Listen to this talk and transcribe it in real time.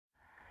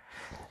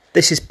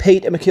This is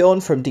Peter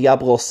McKeown from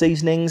Diablo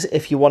Seasonings.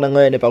 If you want to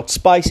learn about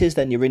spices,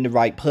 then you're in the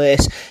right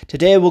place.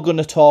 Today we're going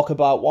to talk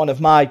about one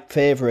of my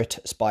favourite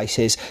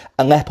spices,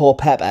 Aleppo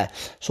pepper.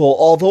 So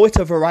although it's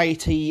a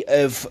variety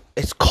of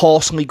it's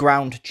coarsely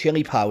ground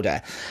chili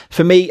powder,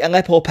 for me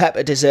Aleppo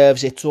pepper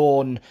deserves its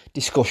own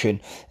discussion.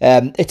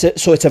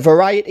 It's a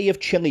variety of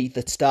chili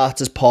that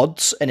starts as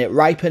pods and it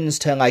ripens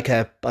to like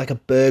a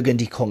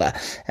burgundy colour.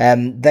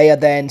 They are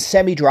then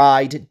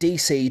semi-dried,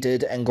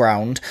 de-seeded and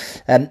ground.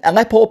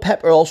 Aleppo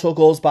pepper also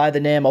goes by the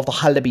name of the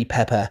Halabi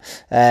pepper.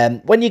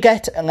 When you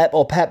get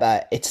Aleppo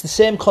pepper, it's the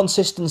same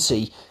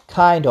consistency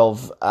kind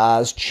of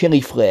as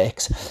chili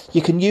flakes.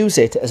 You can use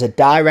it as a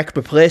direct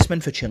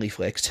replacement for chili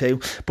flakes too,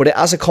 but it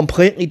has a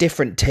completely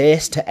different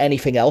taste to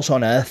anything else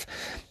on earth.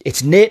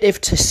 It's native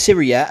to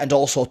Syria and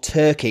also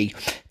Turkey.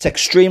 It's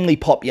extremely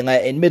popular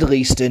in Middle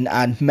Eastern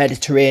and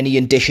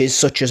Mediterranean dishes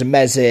such as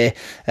meze.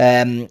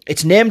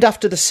 It's named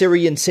after the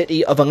Syrian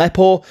city of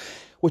Aleppo,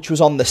 which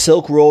was on the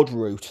Silk Road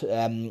route.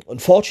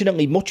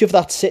 Unfortunately, much of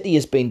that city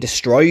has been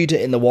destroyed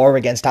in the war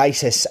against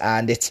ISIS,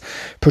 and its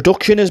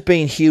production has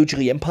been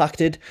hugely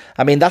impacted.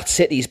 I mean, that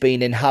city's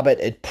been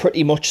inhabited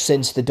pretty much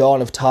since the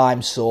dawn of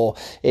time, so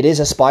it is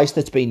a spice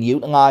that's been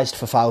utilised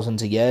for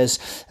thousands of years.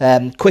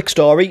 Quick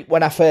story,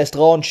 when I first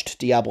launched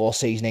Diablo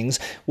Seasonings,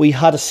 we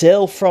had a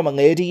sale from a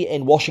lady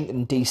in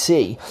Washington,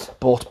 DC,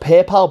 but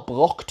PayPal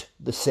blocked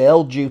the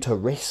sale due to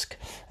risk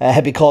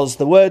because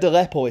the word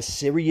Aleppo is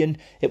Syrian.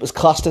 It was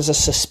classed as a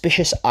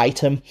suspicious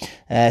item.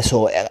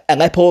 So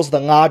Aleppo is the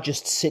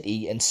largest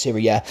city in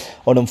Syria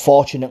and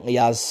unfortunately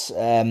has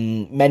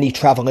many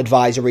travel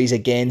advisories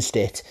against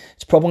it.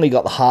 It's probably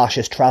got the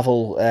harshest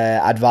travel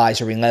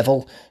advisory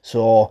level,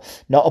 so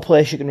not a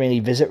place you can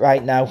really visit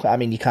right now. I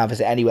mean, you can't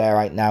visit anywhere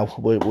right now.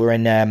 We're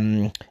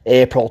in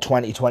April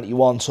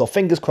 2021, so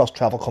fingers crossed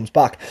travel comes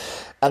back.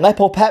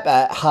 Aleppo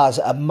pepper has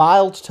a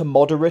mild to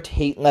moderate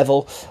heat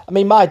level. I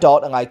mean, my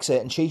daughter likes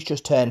it and she's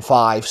just turned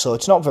 5, so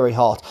it's not very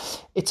hot.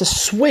 It's a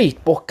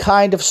sweet but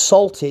kind of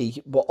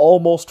salty but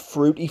almost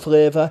fruity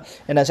flavour,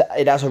 and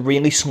it has a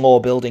really slow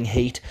building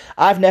heat.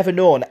 I've never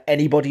known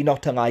anybody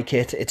not to like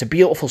it. It's a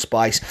beautiful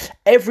spice.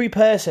 Every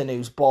person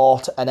who's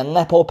bought an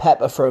Aleppo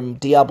pepper from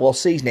Diablo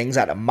Seasonings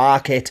at a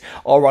market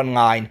or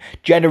online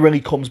generally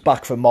comes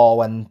back for more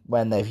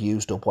when they've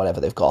used up whatever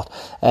they've got.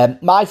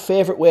 My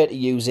favourite way to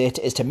use it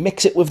is to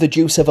mix it with the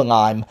juice of a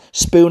lime,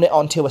 spoon it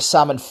onto a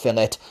salmon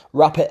fillet,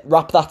 wrap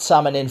that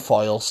salmon in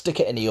foil,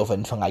 stick it in the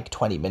oven for like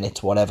 20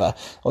 minutes, whatever,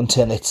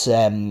 until it's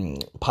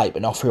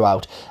piping off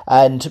throughout.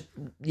 And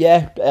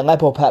yeah,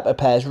 Aleppo pepper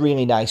pairs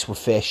really nice with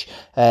fish,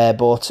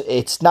 but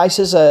it's nice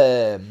as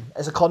a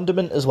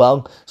condiment as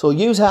well. So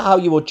use it how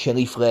you would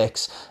chili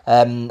flakes.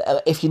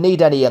 If you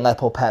need any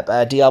Aleppo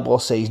pepper, Diablo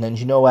Seasonings,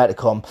 you know where to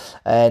come.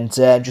 And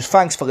just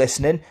thanks for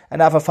listening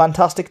and have a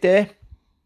fantastic day.